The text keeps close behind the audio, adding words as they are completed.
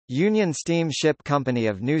Union Steam Ship Company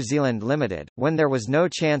of New Zealand Limited, when there was no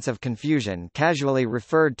chance of confusion casually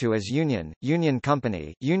referred to as Union, Union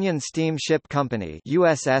Company, Union Steam Ship Company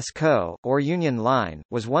USS Co., or Union Line,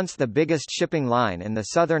 was once the biggest shipping line in the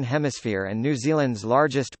Southern Hemisphere and New Zealand's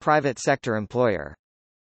largest private sector employer.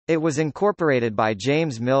 It was incorporated by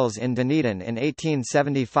James Mills in Dunedin in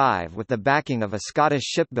 1875 with the backing of a Scottish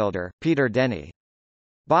shipbuilder, Peter Denny.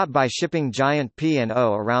 Bought by shipping giant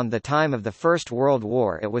P&O around the time of the First World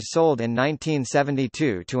War, it was sold in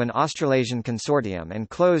 1972 to an Australasian consortium and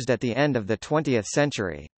closed at the end of the 20th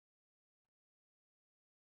century.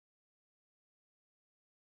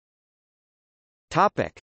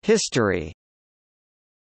 History.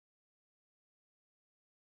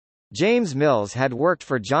 James Mills had worked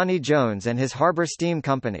for Johnny Jones and his Harbour Steam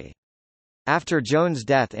Company. After Jones'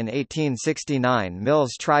 death in 1869,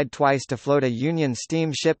 Mills tried twice to float a Union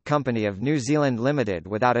Steam Ship Company of New Zealand Limited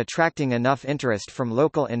without attracting enough interest from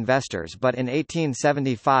local investors, but in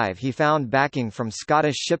 1875 he found backing from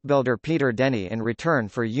Scottish shipbuilder Peter Denny in return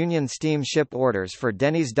for Union Steam Ship orders for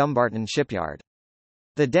Denny's Dumbarton shipyard.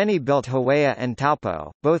 The Denny-built Hawaii and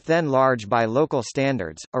Taupo, both then large by local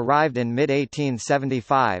standards, arrived in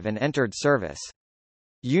mid-1875 and entered service.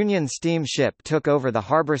 Union Steam Ship took over the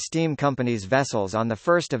Harbour Steam Company's vessels on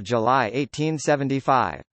 1 July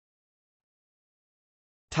 1875.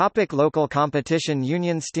 Local competition.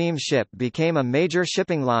 Union Steam Ship became a major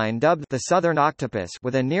shipping line dubbed the Southern Octopus,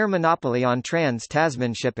 with a near monopoly on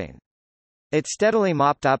Trans-Tasman shipping. It steadily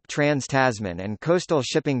mopped up Trans-Tasman and coastal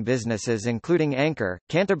shipping businesses including Anchor,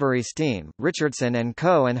 Canterbury Steam, Richardson &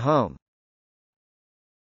 Co. and Home.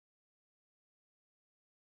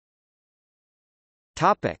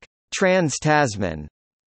 Trans-Tasman.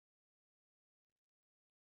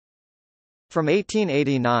 From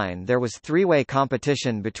 1889 there was three-way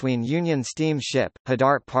competition between Union Steam Ship,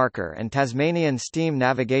 Hadart Parker and Tasmanian Steam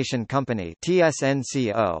Navigation Company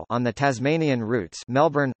 (TSNCO) on the Tasmanian routes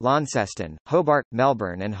Melbourne, Launceston, Hobart,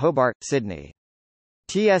 Melbourne and Hobart, Sydney.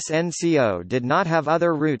 TSNCO did not have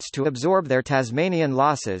other routes to absorb their Tasmanian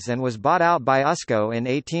losses and was bought out by USCO in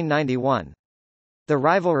 1891. The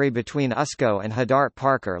rivalry between USCO and Hadart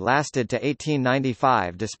Parker lasted to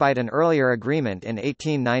 1895 despite an earlier agreement in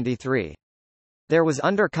 1893. There was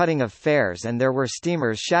undercutting of fares and there were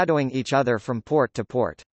steamers shadowing each other from port to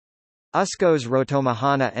port. USCO's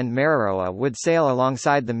Rotomahana and Mararoa would sail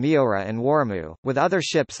alongside the Miura and Warramu, with other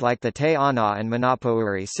ships like the Te Anau and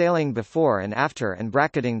Manapouri sailing before and after and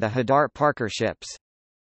bracketing the Hadart Parker ships.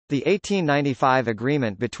 The 1895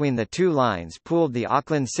 agreement between the two lines pooled the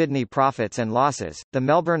Auckland-Sydney profits and losses. The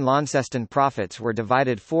Melbourne-Launceston profits were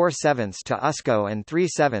divided 4/7 to USCO and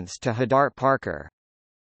 3/7 to Hadart Parker.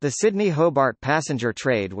 The Sydney-Hobart passenger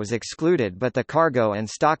trade was excluded, but the cargo and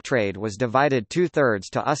stock trade was divided 2/3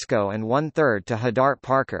 to USCO and 1/3 to Hadart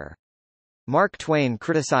Parker. Mark Twain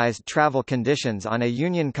criticized travel conditions on a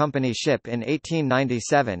Union Company ship in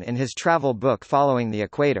 1897 in his travel book Following the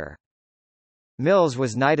Equator. Mills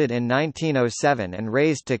was knighted in 1907 and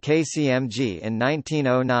raised to KCMG in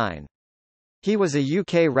 1909. He was a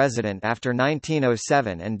UK resident after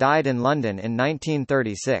 1907 and died in London in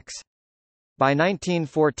 1936. By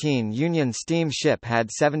 1914 Union Steam Ship had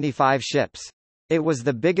 75 ships. It was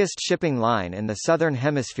the biggest shipping line in the Southern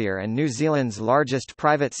Hemisphere and New Zealand's largest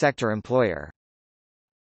private sector employer.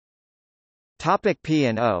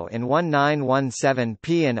 P&O. In 1917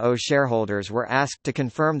 P&O shareholders were asked to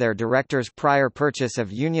confirm their directors' prior purchase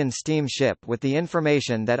of Union Steam Ship with the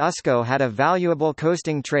information that USCO had a valuable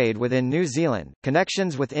coasting trade within New Zealand,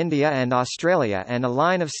 connections with India and Australia and a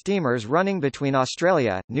line of steamers running between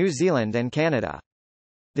Australia, New Zealand and Canada.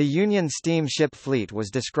 The Union Steam Ship fleet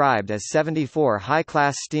was described as 74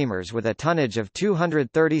 high-class steamers with a tonnage of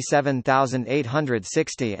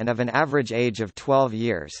 237,860 and of an average age of 12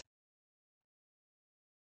 years.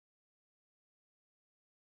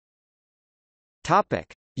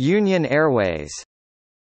 Union Airways.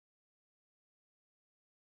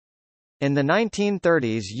 In the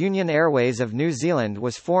 1930s Union Airways of New Zealand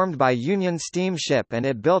was formed by Union Steam Ship and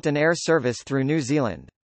it built an air service through New Zealand.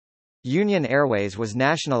 Union Airways was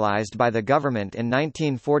nationalised by the government in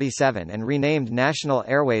 1947 and renamed National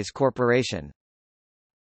Airways Corporation.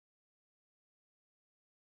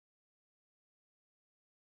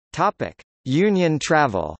 Union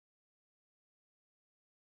Travel.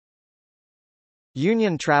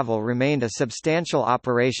 Union Travel remained a substantial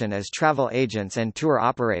operation as travel agents and tour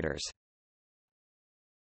operators.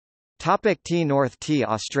 T-North T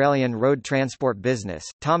Australian road transport business,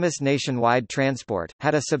 Thomas Nationwide Transport,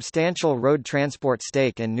 had a substantial road transport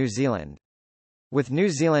stake in New Zealand. With New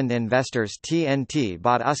Zealand investors TNT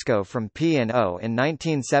bought USCO from P&O in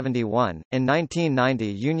 1971. In 1990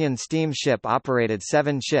 Union Steamship operated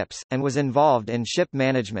 7 ships, and was involved in ship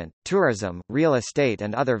management, tourism, real estate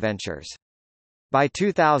and other ventures. By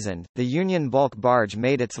 2000, the Union bulk barge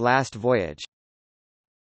made its last voyage.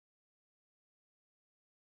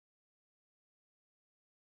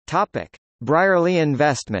 Brierley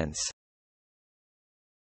Investments.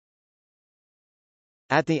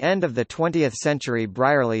 At the end of the 20th century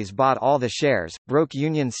Brierley's bought all the shares, broke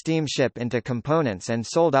Union Steamship into components and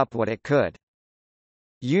sold up what it could.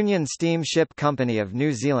 Union Steamship Company of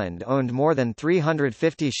New Zealand owned more than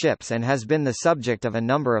 350 ships and has been the subject of a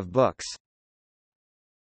number of books.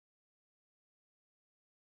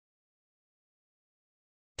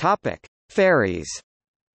 Ferries.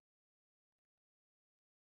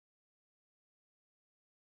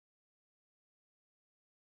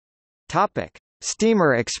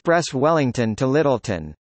 Steamer Express Wellington to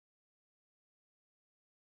Lyttelton.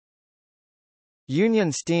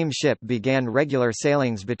 Union Steamship began regular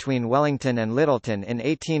sailings between Wellington and Lyttelton in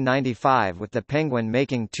 1895 with the Penguin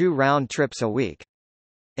making 2 round trips a week.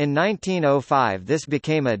 In 1905 this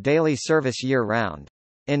became a daily service year-round.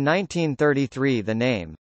 In 1933 the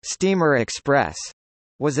name, Steamer Express,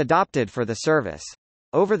 was adopted for the service.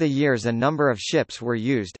 Over the years a number of ships were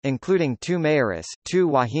used, including 2 Maoris, 2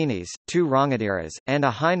 Wahinis, 2 Rangatiras, and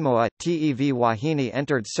a Hindmoa. TEV Wahine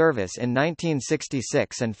entered service in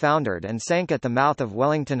 1966 and foundered and sank at the mouth of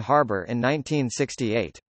Wellington Harbour in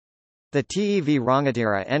 1968. The TEV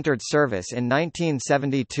Rangatira entered service in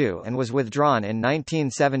 1972 and was withdrawn in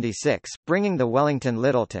 1976, bringing the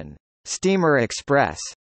Wellington-Lyttelton Steamer Express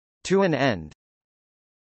to an end.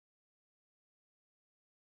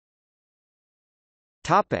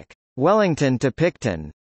 Wellington to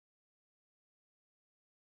Picton.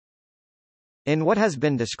 In what has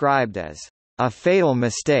been described as a fatal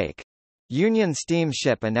mistake, Union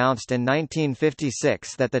Steamship announced in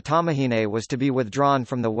 1956 that the Tamahine was to be withdrawn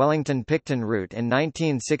from the Wellington-Picton route in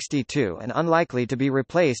 1962 and unlikely to be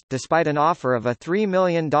replaced, despite an offer of a $3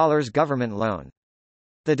 million government loan.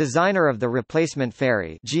 The designer of the replacement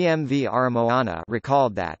ferry, GMV Aramoana,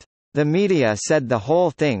 recalled that, "The media said the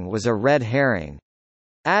whole thing was a red herring,"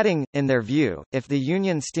 adding, in their view, if the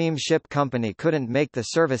Union Steamship Company couldn't make the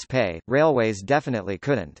service pay, railways definitely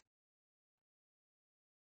couldn't.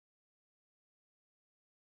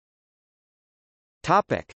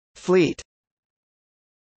 Fleet.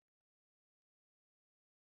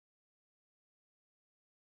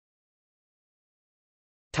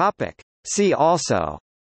 See also: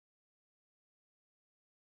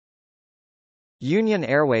 Union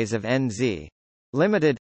Airways of NZ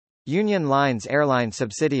Limited, Union Lines airline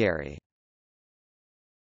subsidiary.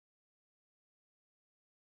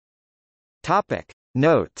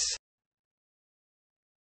 Notes.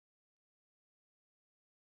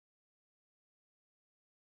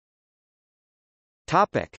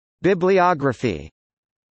 Bibliography.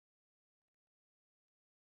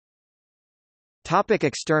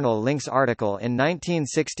 External links: article in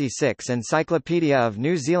 1966 Encyclopedia of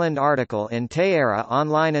New Zealand, article in Te Ara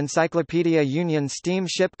online, Encyclopedia Union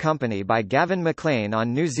Steamship Company by Gavin McLean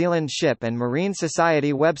on New Zealand Ship and Marine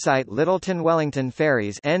Society website, Lyttelton Wellington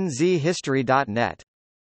Ferries, nzhistory.net.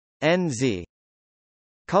 NZ.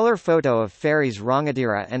 Color photo of ferries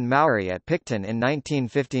Rangatira and Maori at Picton in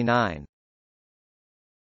 1959.